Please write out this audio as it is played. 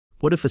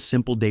What if a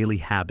simple daily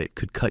habit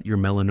could cut your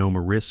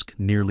melanoma risk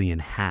nearly in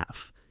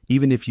half,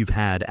 even if you've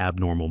had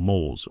abnormal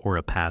moles or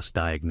a past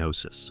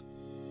diagnosis?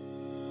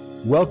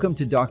 Welcome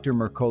to Dr.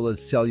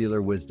 Mercola's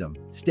Cellular Wisdom.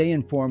 Stay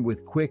informed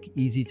with quick,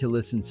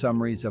 easy-to-listen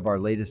summaries of our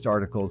latest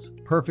articles,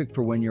 perfect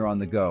for when you're on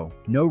the go.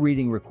 No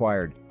reading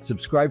required.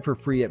 Subscribe for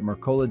free at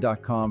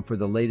mercola.com for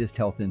the latest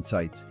health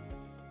insights.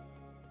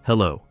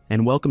 Hello,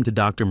 and welcome to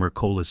Dr.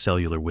 Mercola's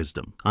Cellular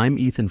Wisdom. I'm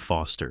Ethan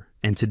Foster,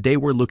 and today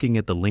we're looking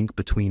at the link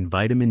between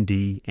vitamin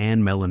D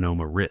and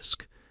melanoma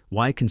risk,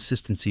 why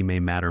consistency may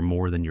matter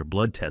more than your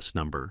blood test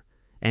number,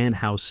 and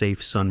how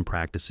safe sun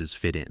practices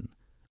fit in.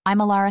 I'm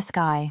Alara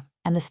Skye,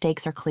 and the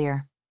stakes are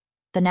clear.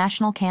 The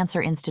National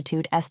Cancer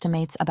Institute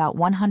estimates about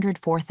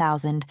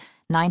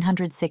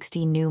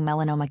 104,960 new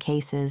melanoma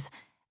cases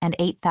and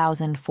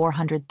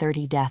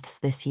 8,430 deaths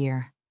this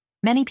year.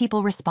 Many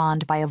people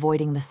respond by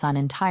avoiding the sun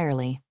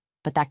entirely,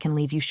 but that can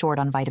leave you short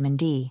on vitamin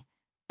D,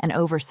 an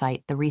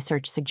oversight the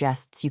research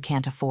suggests you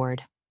can't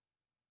afford.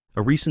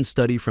 A recent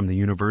study from the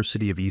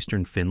University of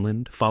Eastern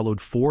Finland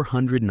followed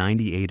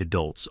 498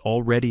 adults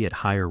already at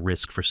higher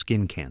risk for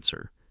skin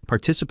cancer.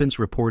 Participants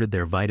reported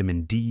their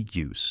vitamin D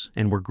use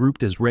and were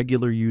grouped as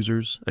regular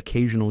users,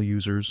 occasional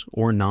users,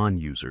 or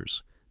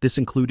non-users. This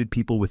included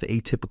people with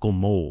atypical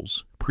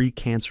moles,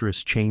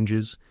 precancerous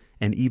changes,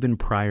 and even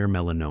prior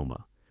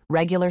melanoma.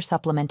 Regular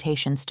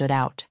supplementation stood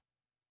out.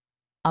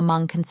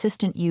 Among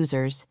consistent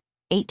users,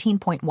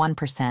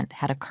 18.1%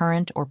 had a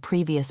current or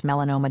previous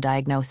melanoma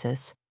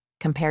diagnosis,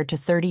 compared to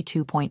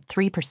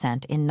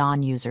 32.3% in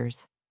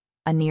non-users,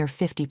 a near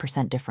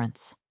 50%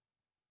 difference.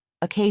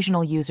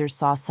 Occasional users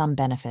saw some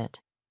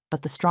benefit,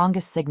 but the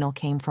strongest signal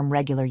came from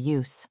regular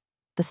use.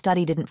 The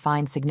study didn't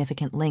find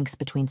significant links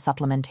between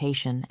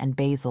supplementation and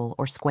basal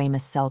or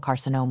squamous cell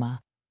carcinoma,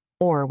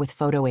 or with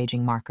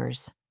photoaging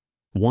markers.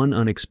 One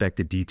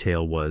unexpected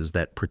detail was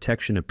that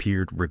protection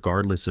appeared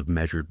regardless of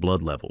measured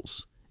blood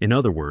levels. In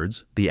other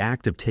words, the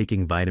act of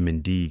taking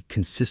vitamin D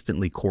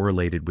consistently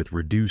correlated with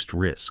reduced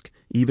risk,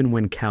 even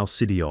when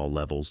calcidiol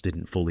levels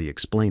didn't fully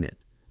explain it.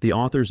 The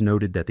authors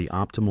noted that the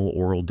optimal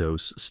oral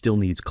dose still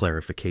needs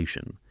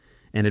clarification,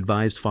 and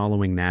advised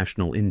following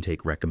national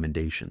intake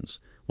recommendations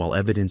while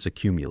evidence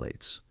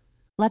accumulates.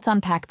 Let's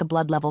unpack the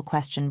blood level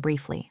question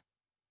briefly.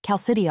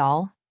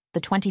 Calcidiol, the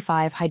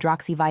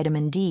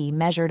 25-hydroxyvitamin D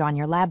measured on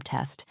your lab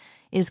test,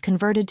 is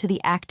converted to the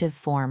active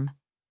form,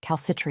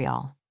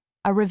 calcitriol.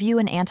 A review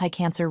in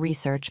anti-cancer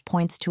research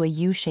points to a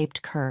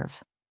U-shaped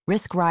curve.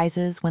 Risk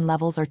rises when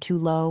levels are too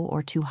low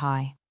or too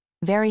high.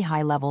 Very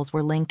high levels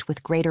were linked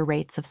with greater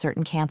rates of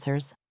certain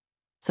cancers,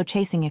 so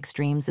chasing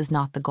extremes is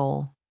not the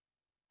goal.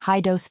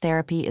 High-dose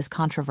therapy is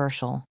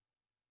controversial,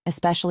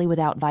 especially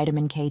without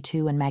vitamin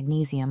K2 and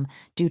magnesium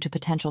due to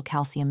potential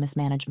calcium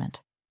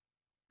mismanagement.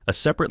 A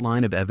separate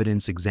line of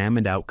evidence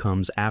examined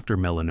outcomes after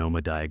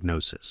melanoma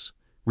diagnosis.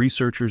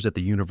 Researchers at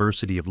the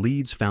University of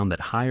Leeds found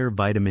that higher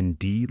vitamin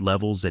D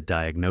levels at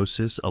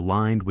diagnosis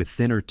aligned with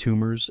thinner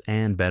tumors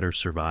and better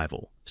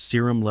survival.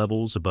 Serum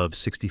levels above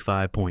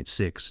 65.6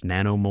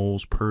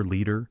 nanomoles per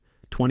liter,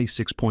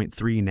 26.3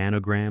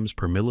 nanograms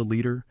per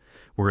milliliter,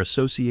 were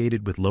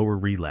associated with lower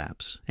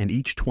relapse, and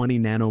each 20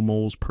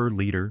 nanomoles per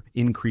liter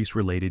increase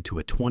related to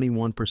a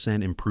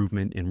 21%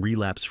 improvement in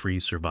relapse-free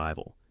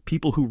survival.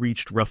 People who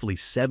reached roughly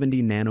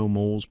 70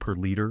 nanomoles per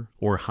liter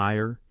or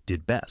higher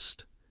did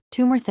best.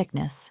 Tumor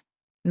thickness,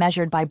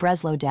 measured by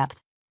Breslow depth,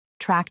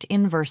 tracked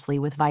inversely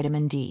with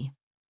vitamin D.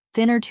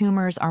 Thinner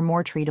tumors are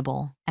more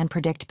treatable and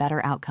predict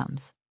better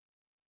outcomes.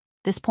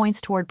 This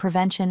points toward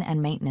prevention and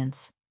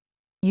maintenance.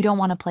 You don't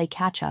want to play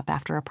catch-up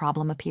after a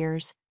problem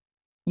appears.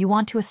 You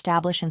want to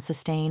establish and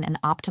sustain an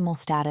optimal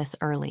status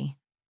early.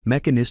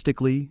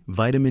 Mechanistically,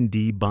 vitamin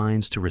D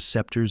binds to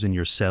receptors in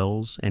your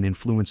cells and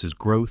influences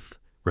growth,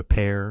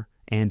 repair,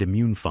 and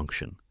immune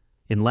function.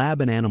 In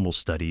lab and animal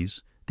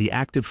studies, the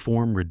active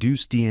form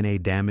reduced DNA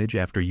damage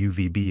after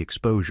UVB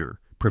exposure,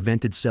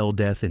 prevented cell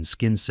death in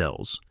skin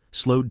cells,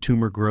 slowed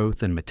tumor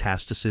growth and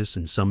metastasis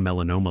in some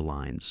melanoma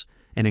lines,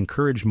 and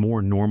encouraged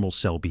more normal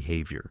cell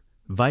behavior.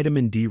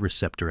 Vitamin D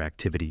receptor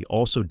activity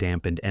also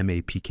dampened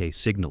MAPK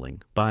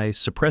signaling by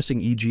suppressing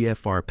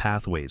EGFR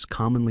pathways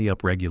commonly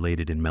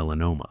upregulated in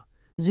melanoma.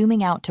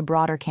 Zooming out to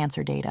broader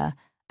cancer data,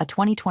 a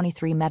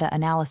 2023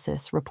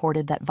 meta-analysis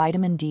reported that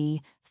vitamin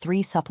D3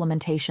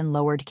 supplementation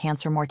lowered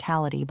cancer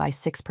mortality by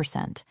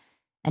 6%,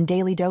 and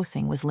daily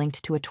dosing was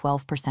linked to a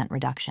 12%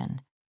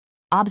 reduction.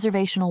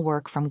 Observational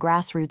work from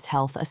Grassroots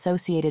Health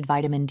associated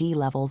vitamin D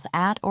levels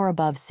at or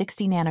above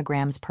 60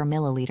 nanograms per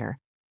milliliter,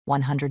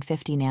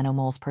 150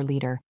 nanomoles per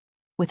liter,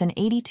 with an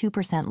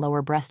 82%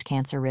 lower breast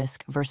cancer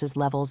risk versus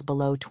levels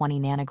below 20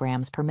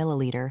 nanograms per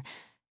milliliter,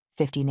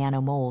 50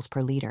 nanomoles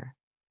per liter.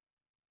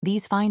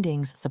 These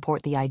findings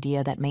support the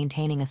idea that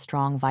maintaining a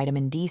strong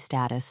vitamin D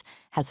status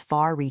has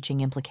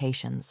far-reaching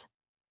implications.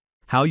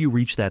 How you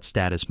reach that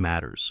status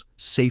matters.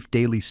 Safe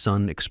daily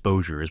sun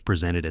exposure is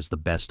presented as the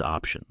best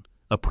option.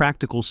 A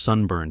practical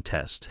sunburn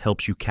test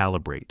helps you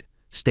calibrate.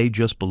 Stay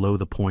just below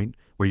the point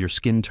where your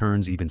skin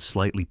turns even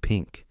slightly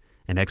pink,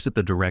 and exit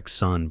the direct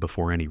sun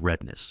before any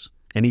redness.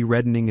 Any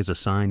reddening is a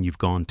sign you've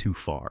gone too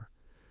far.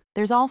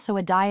 There's also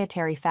a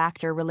dietary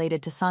factor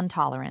related to sun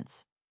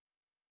tolerance.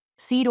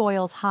 Seed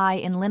oils high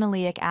in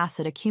linoleic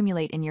acid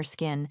accumulate in your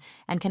skin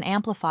and can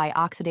amplify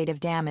oxidative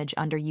damage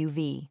under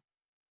UV.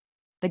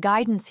 The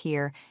guidance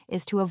here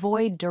is to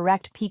avoid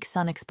direct peak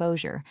sun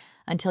exposure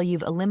until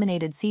you've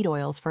eliminated seed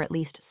oils for at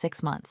least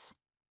 6 months.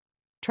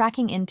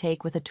 Tracking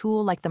intake with a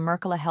tool like the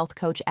Mercola Health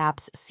Coach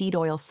app's Seed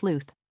Oil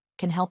Sleuth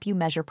can help you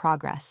measure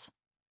progress.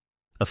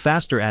 A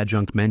faster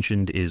adjunct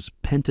mentioned is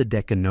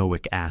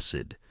pentadecanoic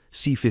acid,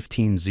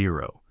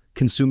 C15-0.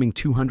 Consuming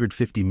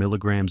 250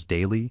 milligrams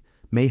daily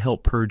may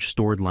help purge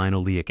stored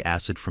linoleic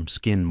acid from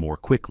skin more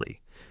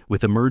quickly,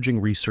 with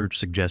emerging research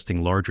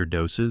suggesting larger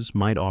doses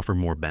might offer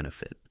more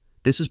benefit.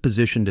 This is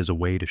positioned as a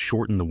way to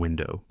shorten the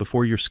window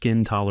before your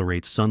skin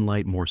tolerates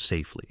sunlight more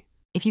safely.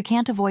 If you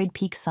can't avoid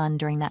peak sun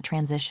during that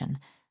transition,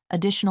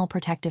 additional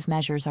protective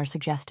measures are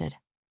suggested.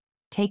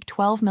 Take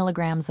 12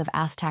 milligrams of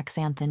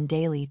astaxanthin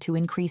daily to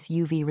increase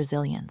UV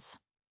resilience.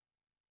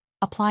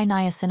 Apply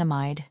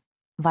niacinamide,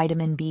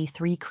 vitamin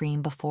B3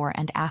 cream before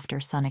and after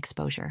sun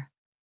exposure.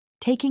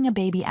 Taking a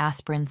baby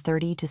aspirin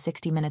 30 to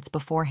 60 minutes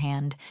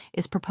beforehand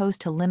is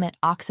proposed to limit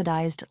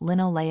oxidized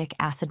linoleic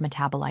acid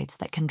metabolites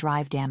that can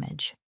drive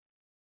damage.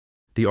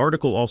 The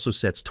article also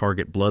sets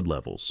target blood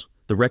levels.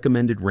 The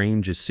recommended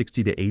range is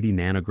 60 to 80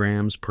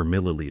 nanograms per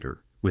milliliter,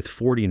 with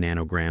 40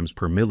 nanograms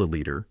per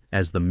milliliter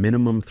as the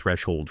minimum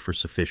threshold for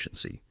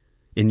sufficiency.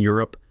 In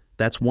Europe,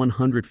 that's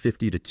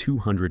 150 to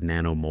 200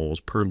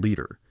 nanomoles per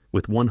liter,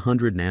 with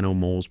 100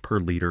 nanomoles per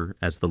liter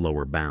as the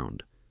lower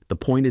bound. The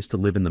point is to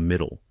live in the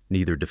middle,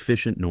 neither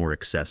deficient nor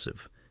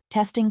excessive.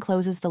 Testing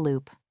closes the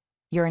loop.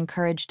 You're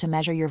encouraged to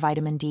measure your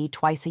vitamin D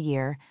twice a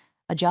year,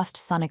 adjust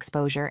sun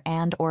exposure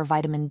and/or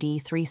vitamin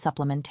D3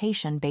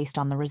 supplementation based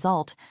on the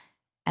result,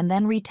 and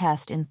then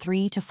retest in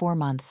 3 to 4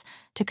 months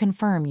to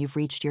confirm you've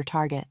reached your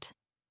target.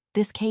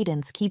 This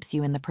cadence keeps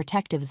you in the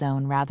protective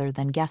zone rather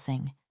than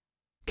guessing.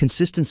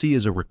 Consistency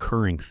is a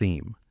recurring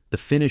theme. The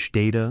Finnish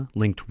data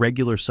linked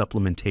regular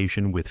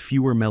supplementation with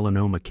fewer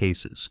melanoma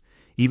cases,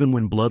 even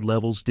when blood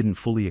levels didn't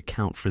fully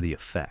account for the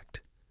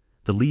effect.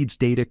 The Leeds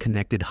data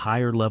connected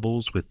higher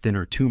levels with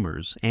thinner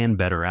tumors and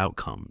better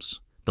outcomes.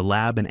 The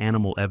lab and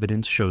animal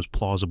evidence shows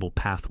plausible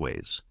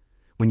pathways.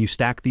 When you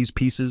stack these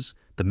pieces,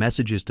 the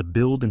message is to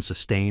build and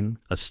sustain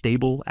a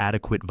stable,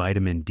 adequate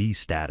vitamin D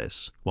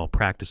status while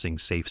practicing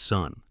safe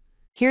sun.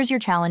 Here's your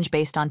challenge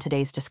based on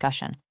today's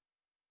discussion.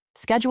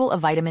 Schedule a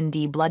vitamin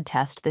D blood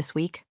test this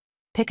week.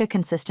 Pick a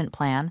consistent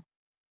plan.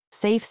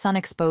 Safe sun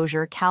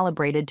exposure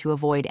calibrated to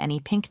avoid any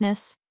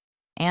pinkness,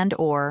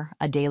 and/or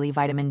a daily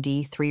vitamin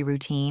D3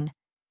 routine,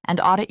 and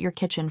audit your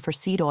kitchen for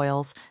seed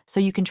oils so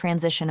you can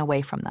transition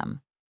away from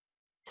them.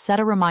 Set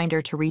a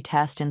reminder to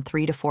retest in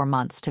 3 to 4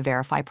 months to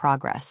verify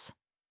progress.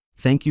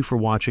 Thank you for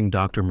watching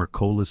Dr.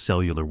 Mercola's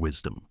Cellular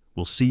Wisdom.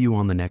 We'll see you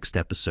on the next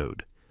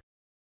episode.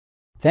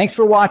 Thanks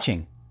for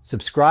watching.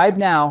 Subscribe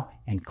now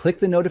and click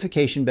the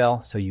notification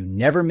bell so you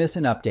never miss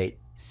an update.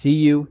 See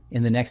you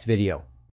in the next video.